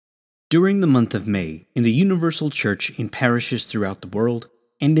During the month of May, in the Universal Church in parishes throughout the world,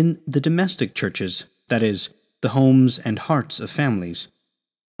 and in the domestic churches, that is, the homes and hearts of families,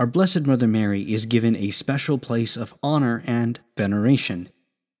 our Blessed Mother Mary is given a special place of honor and veneration.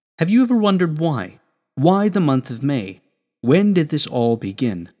 Have you ever wondered why? Why the month of May? When did this all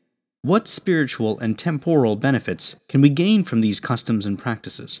begin? What spiritual and temporal benefits can we gain from these customs and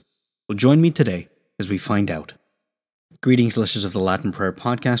practices? Well, join me today as we find out. Greetings, listeners of the Latin Prayer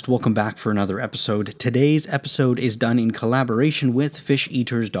Podcast. Welcome back for another episode. Today's episode is done in collaboration with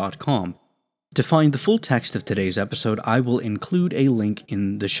fisheaters.com. To find the full text of today's episode, I will include a link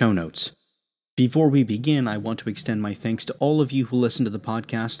in the show notes. Before we begin, I want to extend my thanks to all of you who listen to the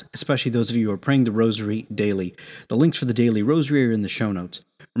podcast, especially those of you who are praying the Rosary daily. The links for the daily Rosary are in the show notes.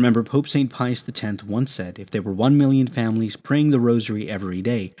 Remember, Pope St. Pius X once said, if there were 1 million families praying the Rosary every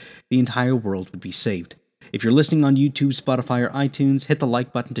day, the entire world would be saved. If you're listening on YouTube, Spotify, or iTunes, hit the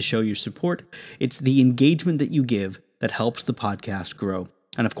like button to show your support. It's the engagement that you give that helps the podcast grow.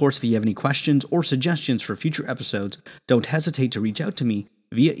 And of course, if you have any questions or suggestions for future episodes, don't hesitate to reach out to me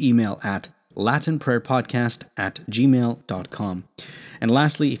via email at latinprayerpodcast@gmail.com. And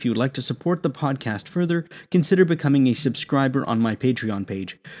lastly, if you would like to support the podcast further, consider becoming a subscriber on my Patreon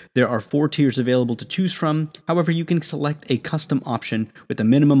page. There are 4 tiers available to choose from. However, you can select a custom option with a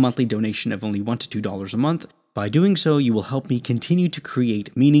minimum monthly donation of only $1 to $2 a month. By doing so, you will help me continue to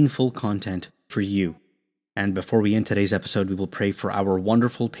create meaningful content for you. And before we end today's episode, we will pray for our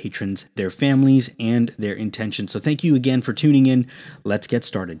wonderful patrons, their families, and their intentions. So thank you again for tuning in. Let's get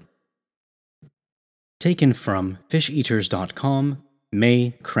started. Taken from fisheaters.com,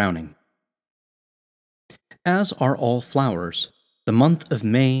 May Crowning. As are all flowers, the month of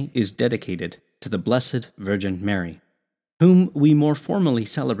May is dedicated to the Blessed Virgin Mary, whom we more formally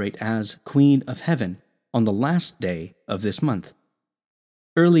celebrate as Queen of Heaven on the last day of this month.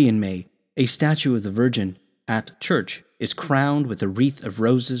 Early in May, a statue of the Virgin at church is crowned with a wreath of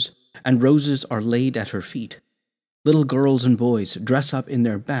roses, and roses are laid at her feet. Little girls and boys dress up in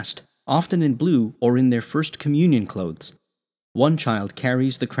their best, often in blue or in their first communion clothes. One child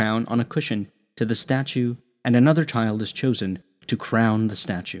carries the crown on a cushion to the statue, and another child is chosen to crown the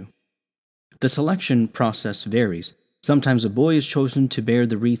statue. The selection process varies. Sometimes a boy is chosen to bear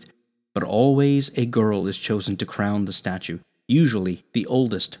the wreath, but always a girl is chosen to crown the statue, usually the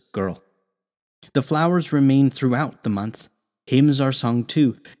oldest girl. The flowers remain throughout the month. Hymns are sung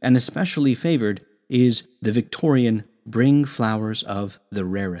too, and especially favored is the Victorian Bring Flowers of the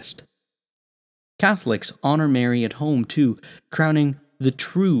Rarest. Catholics honor Mary at home too, crowning the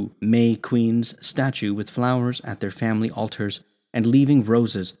true May Queen's statue with flowers at their family altars and leaving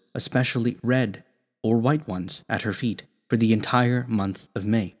roses, especially red or white ones, at her feet for the entire month of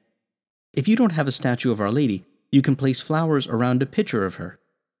May. If you don't have a statue of Our Lady, you can place flowers around a picture of her.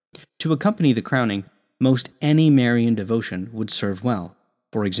 To accompany the crowning, most any Marian devotion would serve well.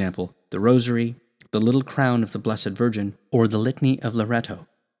 For example, the Rosary, the Little Crown of the Blessed Virgin, or the Litany of Loreto.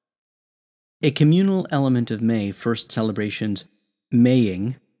 A communal element of May first celebrations,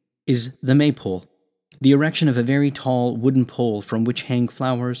 Maying, is the maypole, the erection of a very tall wooden pole from which hang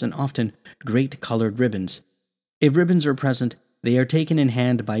flowers and often great colored ribbons. If ribbons are present, they are taken in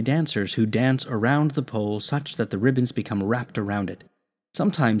hand by dancers who dance around the pole such that the ribbons become wrapped around it.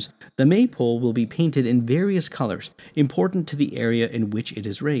 Sometimes, the maypole will be painted in various colors, important to the area in which it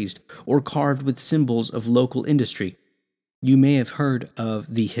is raised, or carved with symbols of local industry. You may have heard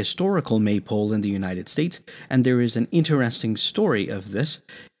of the historical maypole in the United States, and there is an interesting story of this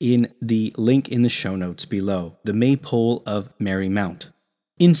in the link in the show notes below, the maypole of Mary Mount.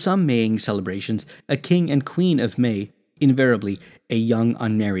 In some Maying celebrations, a king and queen of May, invariably a young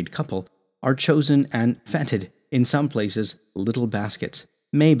unmarried couple, are chosen and feted. In some places, little baskets,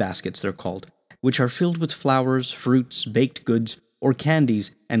 May baskets they're called, which are filled with flowers, fruits, baked goods, or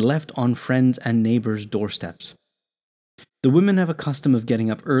candies and left on friends' and neighbors' doorsteps. The women have a custom of getting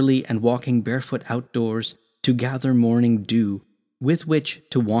up early and walking barefoot outdoors to gather morning dew, with which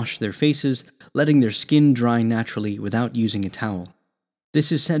to wash their faces, letting their skin dry naturally without using a towel.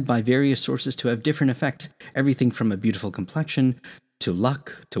 This is said by various sources to have different effects, everything from a beautiful complexion, to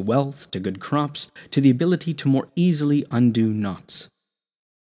luck, to wealth, to good crops, to the ability to more easily undo knots.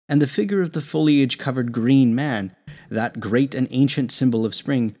 And the figure of the foliage-covered green man, that great and ancient symbol of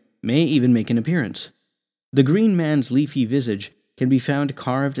spring, may even make an appearance. The green man's leafy visage can be found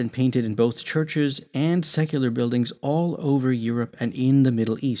carved and painted in both churches and secular buildings all over Europe and in the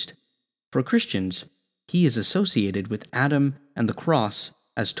Middle East. For Christians, he is associated with Adam and the cross,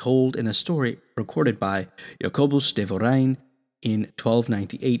 as told in a story recorded by Jacobus de Vorijn in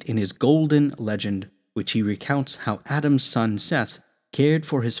 1298 in his Golden Legend, which he recounts how Adam's son Seth cared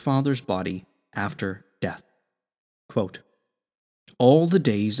for his father's body after death. Quote, all the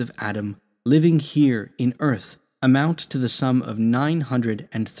days of Adam living here in earth amount to the sum of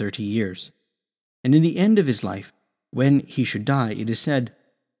 930 years. And in the end of his life, when he should die, it is said,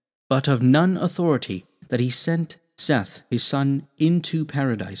 but of none authority that he sent Seth his son into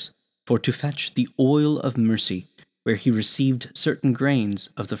paradise, for to fetch the oil of mercy, where he received certain grains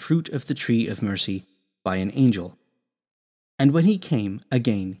of the fruit of the tree of mercy by an angel. And when he came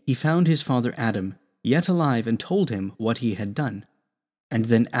again, he found his father Adam yet alive, and told him what he had done. And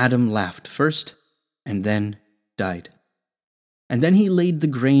then Adam laughed first, and then died. And then he laid the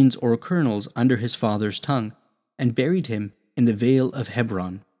grains or kernels under his father's tongue, and buried him in the vale of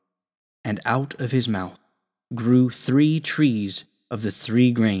Hebron. And out of his mouth grew 3 trees of the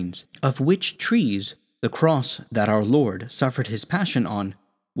 3 grains, of which trees the cross that our Lord suffered his passion on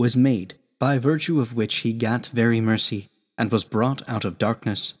was made, by virtue of which he gat very mercy, and was brought out of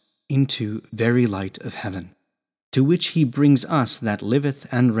darkness into very light of heaven, to which he brings us that liveth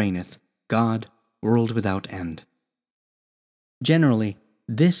and reigneth, God, world without end. Generally,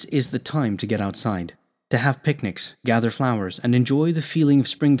 this is the time to get outside, to have picnics, gather flowers, and enjoy the feeling of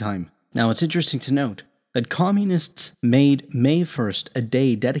springtime. Now, it's interesting to note that communists made May 1st a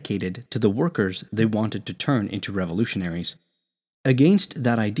day dedicated to the workers they wanted to turn into revolutionaries. Against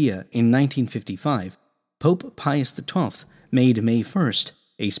that idea, in 1955, Pope Pius XII made May 1st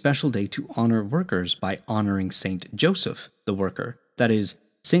a special day to honor workers by honoring Saint Joseph, the worker, that is,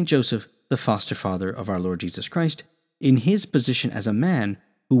 Saint Joseph, the foster father of our Lord Jesus Christ, in his position as a man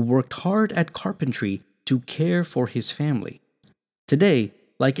who worked hard at carpentry to care for his family. Today,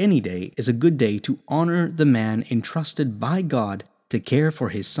 like any day, is a good day to honor the man entrusted by God to care for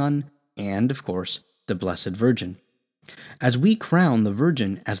his son and, of course, the Blessed Virgin. As we crown the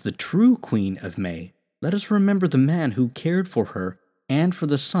Virgin as the true Queen of May, let us remember the man who cared for her and for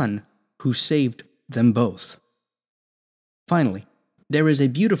the son who saved them both. Finally, there is a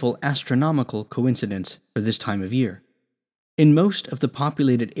beautiful astronomical coincidence for this time of year. In most of the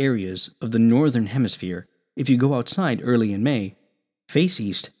populated areas of the northern hemisphere, if you go outside early in May, face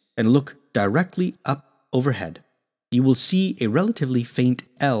east, and look directly up overhead, you will see a relatively faint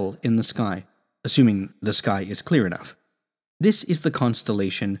L in the sky, assuming the sky is clear enough. This is the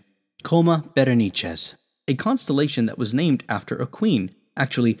constellation Coma Berenices, a constellation that was named after a queen,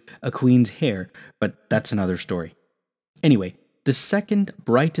 actually a queen's hair, but that's another story. Anyway, the second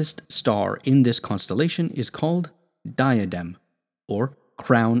brightest star in this constellation is called Diadem, or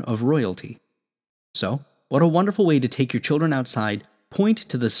Crown of Royalty. So, what a wonderful way to take your children outside, point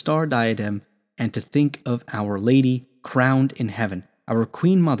to the star diadem, and to think of Our Lady crowned in heaven, our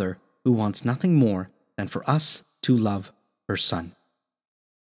Queen Mother, who wants nothing more than for us to love her Son.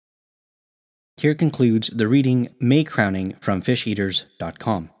 Here concludes the reading May Crowning from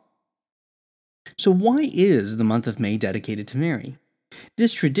fisheaters.com. So why is the month of May dedicated to Mary?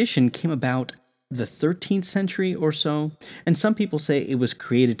 This tradition came about the 13th century or so, and some people say it was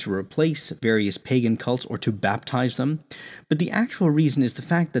created to replace various pagan cults or to baptize them, but the actual reason is the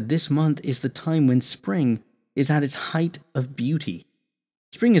fact that this month is the time when spring is at its height of beauty.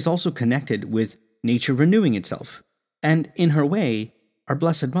 Spring is also connected with nature renewing itself, and in her way, our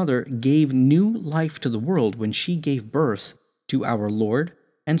Blessed Mother gave new life to the world when she gave birth to our Lord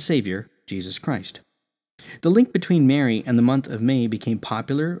and Savior, Jesus Christ. The link between Mary and the month of May became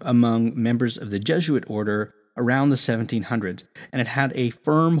popular among members of the Jesuit order around the 1700s, and it had a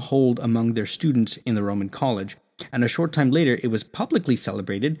firm hold among their students in the Roman college, and a short time later it was publicly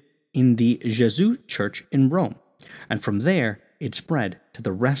celebrated in the Jesuit church in Rome, and from there it spread to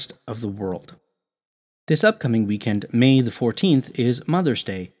the rest of the world. This upcoming weekend, May the 14th, is Mother's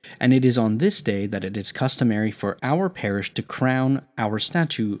Day, and it is on this day that it is customary for our parish to crown our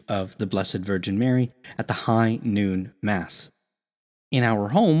statue of the Blessed Virgin Mary at the high noon Mass. In our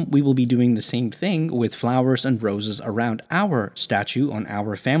home, we will be doing the same thing with flowers and roses around our statue on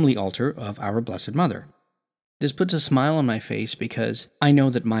our family altar of our Blessed Mother. This puts a smile on my face because I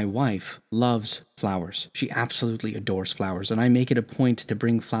know that my wife loves flowers. She absolutely adores flowers, and I make it a point to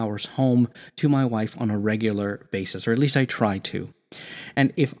bring flowers home to my wife on a regular basis, or at least I try to.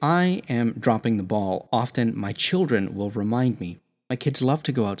 And if I am dropping the ball, often my children will remind me. My kids love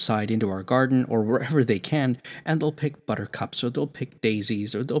to go outside into our garden or wherever they can, and they'll pick buttercups, or they'll pick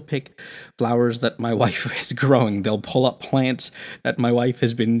daisies, or they'll pick flowers that my wife is growing. They'll pull up plants that my wife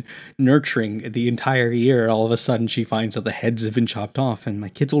has been nurturing the entire year. All of a sudden, she finds that the heads have been chopped off, and my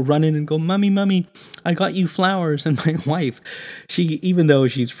kids will run in and go, Mummy, I got you flowers. And my wife, even though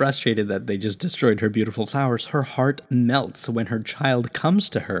she's frustrated that they just destroyed her beautiful flowers, her heart melts when her child comes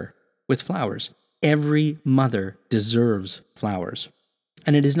to her with flowers. Every mother deserves flowers.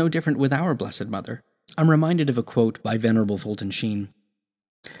 And it is no different with our Blessed Mother. I'm reminded of a quote by Venerable Fulton Sheen.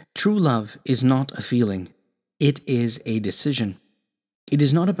 True love is not a feeling, it is a decision. It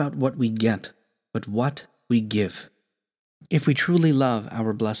is not about what we get, but what we give. If we truly love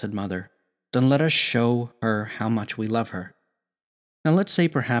our Blessed Mother, then let us show her how much we love her. Now let's say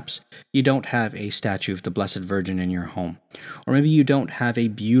perhaps you don't have a statue of the Blessed Virgin in your home, or maybe you don't have a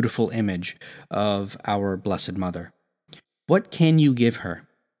beautiful image of our Blessed Mother. What can you give her?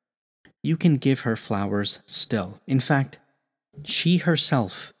 You can give her flowers still. In fact, she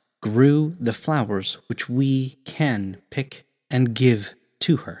herself grew the flowers which we can pick and give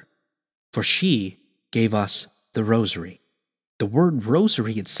to her, for she gave us the rosary. The word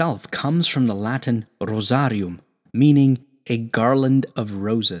rosary itself comes from the Latin rosarium, meaning a garland of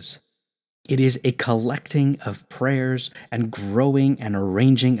roses. It is a collecting of prayers and growing and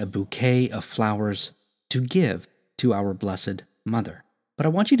arranging a bouquet of flowers to give to our Blessed Mother. But I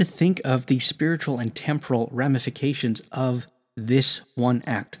want you to think of the spiritual and temporal ramifications of this one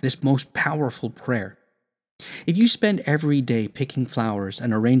act, this most powerful prayer. If you spend every day picking flowers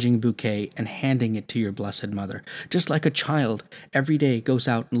and arranging a bouquet and handing it to your Blessed Mother, just like a child every day goes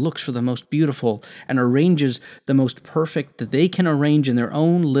out and looks for the most beautiful and arranges the most perfect that they can arrange in their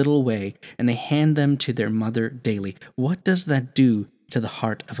own little way, and they hand them to their mother daily, what does that do to the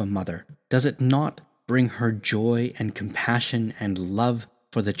heart of a mother? Does it not bring her joy and compassion and love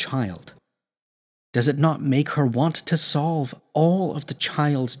for the child? Does it not make her want to solve all of the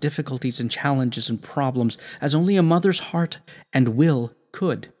child's difficulties and challenges and problems as only a mother's heart and will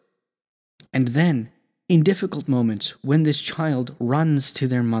could? And then, in difficult moments, when this child runs to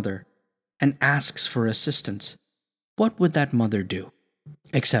their mother and asks for assistance, what would that mother do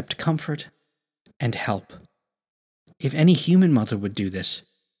except comfort and help? If any human mother would do this,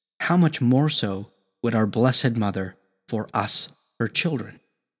 how much more so would our Blessed Mother for us, her children?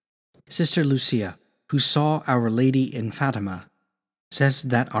 Sister Lucia, who saw Our Lady in Fatima, says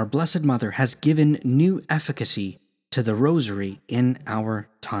that our Blessed Mother has given new efficacy to the Rosary in our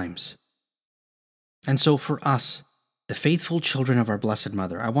times. And so for us, the faithful children of our Blessed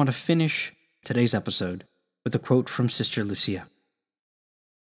Mother, I want to finish today's episode with a quote from Sister Lucia.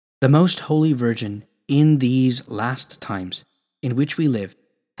 The Most Holy Virgin in these last times in which we live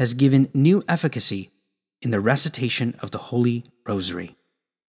has given new efficacy in the recitation of the Holy Rosary.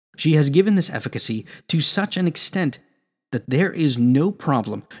 She has given this efficacy to such an extent that there is no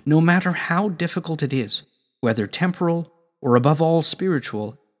problem, no matter how difficult it is, whether temporal or above all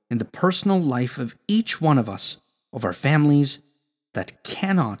spiritual, in the personal life of each one of us, of our families, that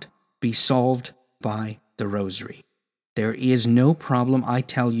cannot be solved by the Rosary. There is no problem, I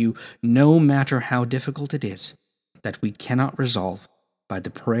tell you, no matter how difficult it is, that we cannot resolve by the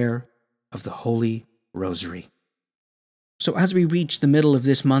prayer of the Holy Rosary. So as we reach the middle of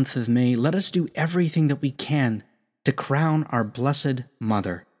this month of May, let us do everything that we can to crown our Blessed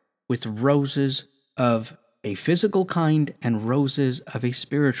Mother with roses of a physical kind and roses of a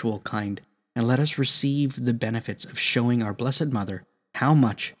spiritual kind, and let us receive the benefits of showing our Blessed Mother how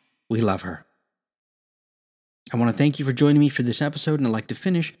much we love her. I want to thank you for joining me for this episode, and I'd like to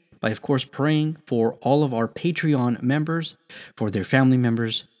finish by, of course, praying for all of our Patreon members, for their family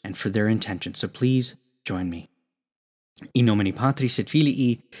members, and for their intentions. So please join me. In nomine Patris et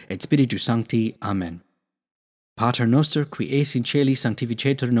Filii et Spiritus Sancti. Amen. Pater noster, qui es in celi,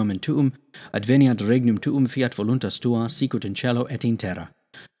 sanctificetur nomen tuum, adveniat regnum tuum, fiat voluntas tua, sicut in cielo et in terra.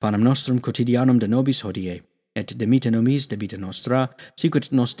 Panem nostrum quotidianum de nobis hodie, et demite nobis debita nostra,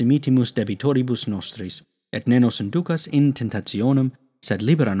 sicut nos dimitimus debitoribus nostris, et ne nos inducas in tentationem, sed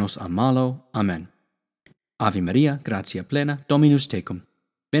libera nos a malo. Amen. Ave Maria, gratia plena, Dominus tecum.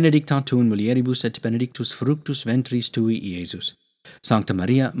 Benedicta tu in mulieribus et benedictus fructus ventris tui, Iesus. Sancta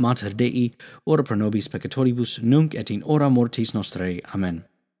Maria, Mater Dei, ora pro nobis peccatoribus, nunc et in hora mortis nostrae. Amen.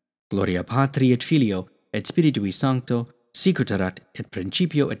 Gloria Patri et Filio, et Spiritui Sancto, sicut erat et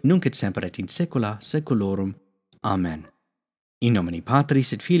principio et nunc et semper et in saecula saeculorum. Amen. In nomine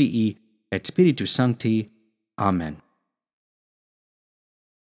Patris et Filii et Spiritus Sancti. Amen.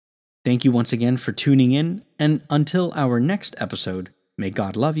 Thank you once again for tuning in, and until our next episode, may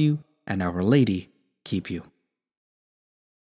God love you and Our Lady keep you.